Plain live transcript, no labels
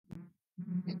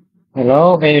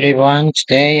Hello everyone,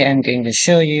 today I'm going to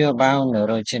show you about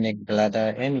neurogenic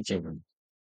bladder imaging.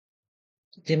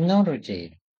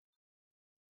 Neurology.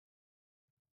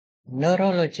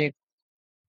 Neurologic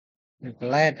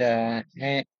bladder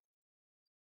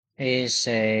is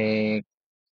a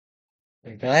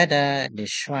bladder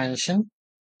dysfunction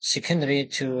secondary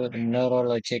to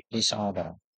neurologic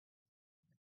disorder.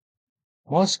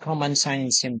 Most common sign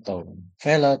and symptom: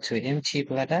 failure to empty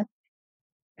bladder,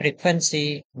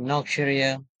 frequency,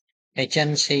 nocturia,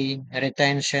 agency,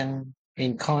 retention,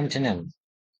 incontinence,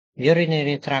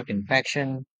 urinary tract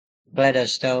infection, bladder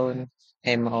stone,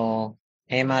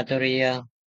 hematuria,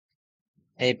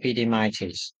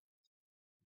 epididymitis.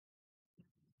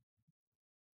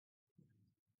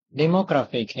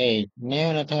 Demographic age,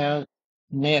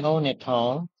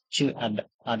 neonatal to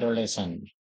adolescent.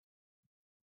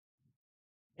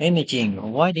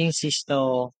 Imaging, widening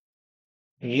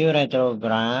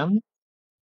cystourethrogram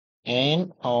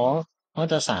and or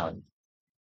ultrasound.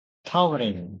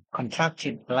 Towering,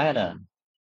 contracted bladder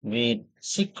with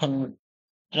second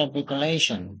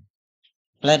trabeculation.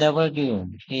 Bladder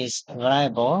volume is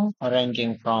variable,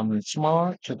 ranging from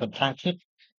small to contracted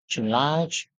to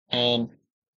large and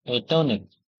atonic.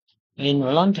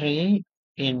 Involuntary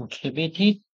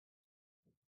inhibited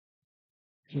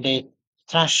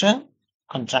detractor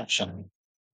contraction.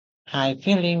 High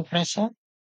filling pressure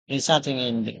resulting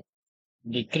in the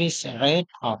decreased rate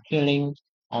of filling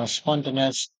or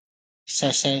spontaneous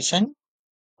cessation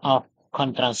of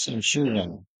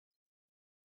contraction.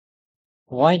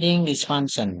 Voiding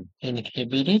dysfunction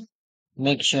inhibited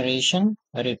micturition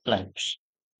reflex.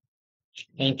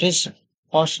 Increased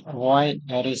post-void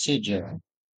residue.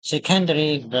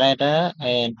 Secondary bladder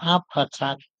and upper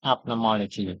tract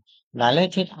abnormality.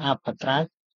 Dilated upper tract,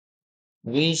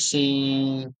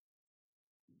 VC,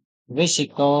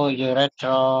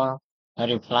 vesico-urethral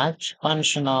reflux,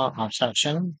 functional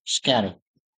obstruction, scary.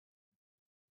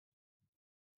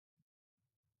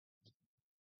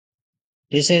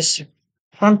 This is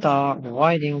frontal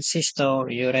voiding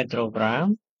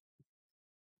cystourethrogram,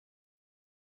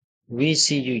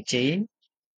 VCUT,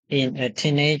 in a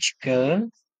teenage girl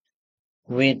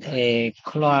with a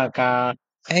cloaca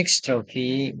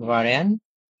extrophy variant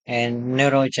and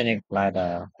neurogenic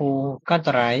bladder who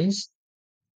catheterized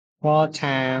 4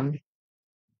 times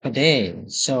a day.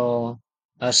 So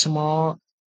a small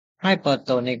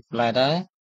hypertonic bladder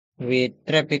with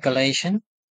trabeculation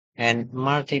and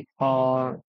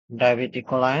multiple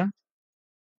diverticular,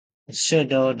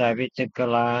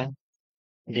 pseudo-diverticular,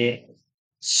 the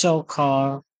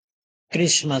so-called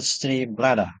Christmas tree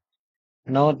bladder.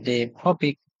 Note the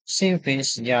pubic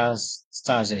symphysis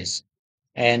diastasis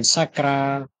and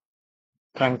sacral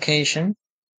truncation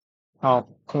of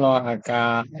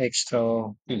cloaca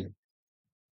extrophy.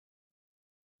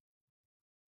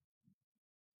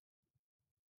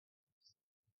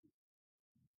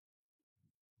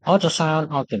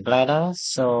 Ultrasound of the bladder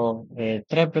show a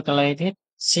trabeculated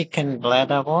second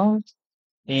bladder wall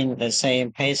in the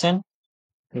same patient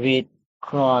with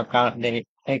cloacal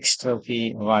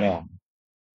extrophy variant.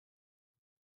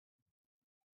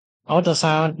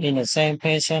 Ultrasound in the same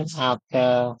patient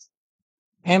after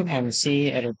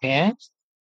MMC repair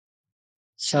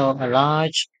show a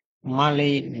large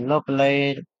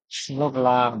lobular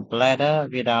bladder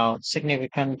without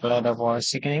significant bladder wall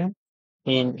thickening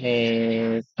in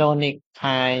a tonic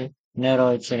high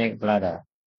neurogenic bladder.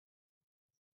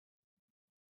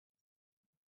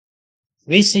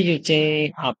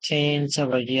 VCUJ obtained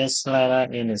several years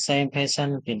later in the same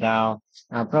patient without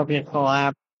appropriate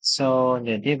follow-up, so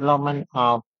the development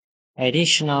of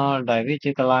additional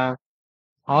diverticular,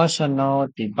 also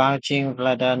known the bulging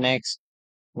bladder next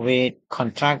with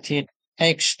contracted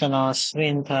external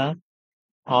sphincter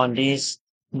on this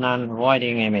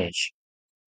non-voiding image.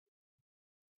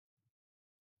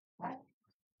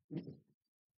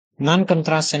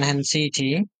 Non-contrast enhanced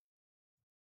CT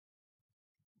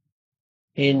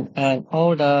in an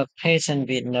older patient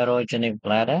with neurogenic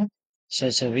bladder, so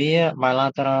severe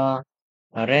bilateral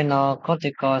renal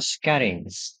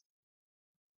corticospasm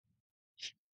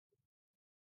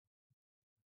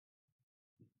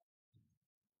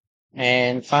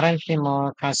and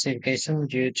parenchymal calcification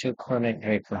due to chronic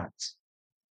reflux.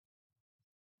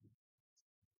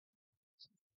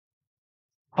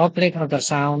 Oblique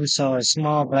ultrasound shows a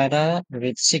small bladder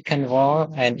with thickened wall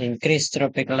and increased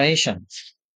trabeculation.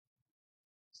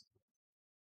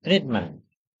 Treatment.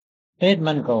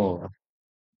 Treatment goal: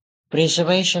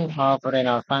 preservation of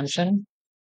renal function,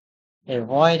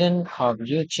 avoidance of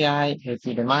UTI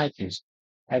epidermitis,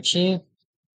 achieve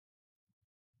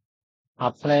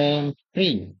a flame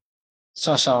free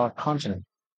social content.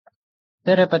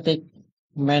 Therapeutic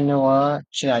maneuver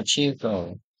to achieve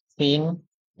goal. Thin,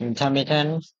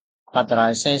 intermittent,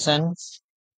 catheterization,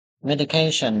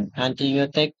 medication,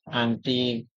 antibiotic,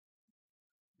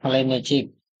 anticholinergic,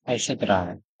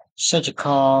 etc.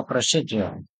 Surgical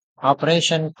procedure.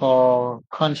 Operation for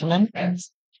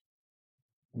continence,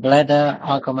 bladder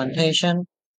augmentation,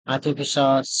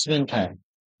 artificial sphincter,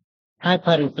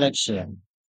 hyperreflexion,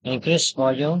 increased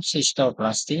volume,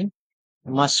 cystoplasty,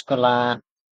 muscular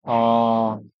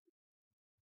or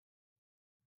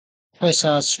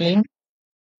facial swing,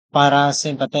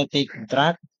 parasympathetic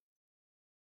drug,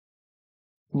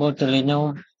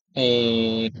 botulinum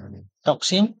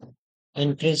toxin,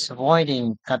 increased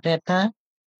voiding catheter,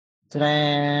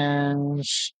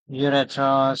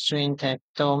 transurethral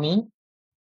sphincterectomy,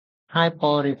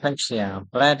 hyporeflexia,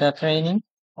 bladder training,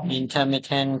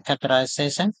 intermittent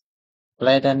catheterization,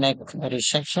 bladder neck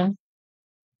resection,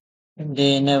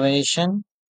 denervation,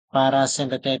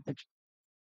 parasympathetic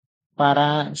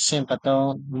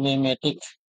parasympathomimetic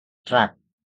tract.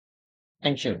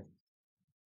 Thank you.